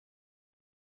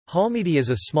Halmidi is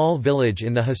a small village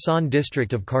in the Hassan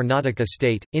district of Karnataka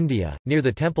state, India, near the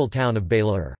temple town of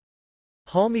Belur.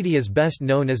 Halmidi is best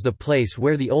known as the place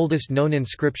where the oldest known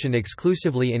inscription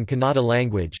exclusively in Kannada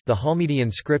language, the Halmidi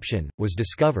inscription, was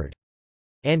discovered.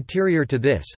 Anterior to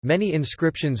this, many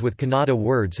inscriptions with Kannada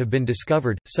words have been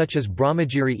discovered, such as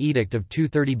Brahmagiri Edict of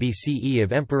 230 BCE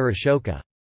of Emperor Ashoka.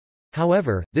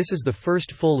 However, this is the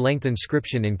first full-length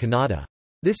inscription in Kannada.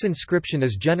 This inscription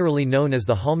is generally known as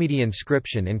the Halmidi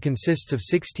inscription and consists of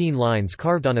 16 lines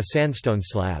carved on a sandstone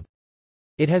slab.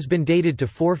 It has been dated to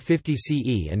 450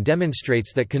 CE and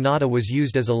demonstrates that Kannada was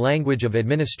used as a language of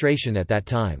administration at that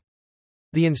time.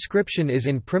 The inscription is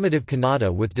in primitive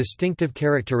Kannada with distinctive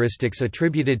characteristics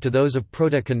attributed to those of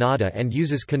Proto-Kannada and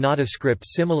uses Kannada script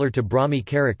similar to Brahmi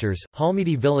characters.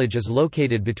 Halmidi village is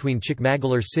located between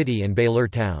Chikmagalur city and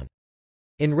Belur town.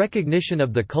 In recognition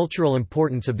of the cultural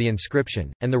importance of the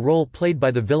inscription, and the role played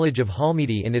by the village of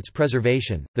Halmidi in its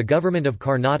preservation, the government of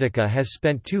Karnataka has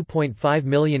spent 2.5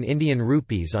 million Indian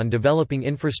rupees on developing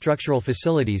infrastructural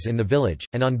facilities in the village,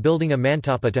 and on building a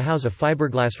mantapa to house a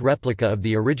fiberglass replica of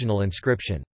the original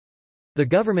inscription. The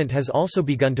government has also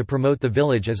begun to promote the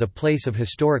village as a place of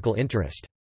historical interest.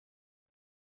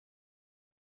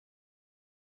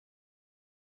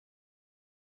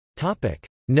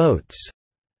 Notes.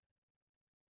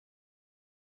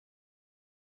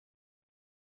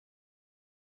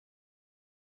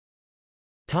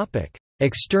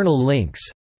 External links.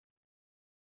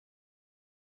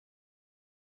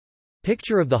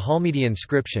 Picture of the Halmidi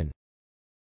inscription.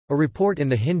 A report in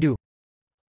the Hindu.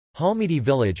 Halmidi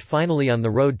village finally on the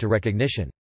road to recognition.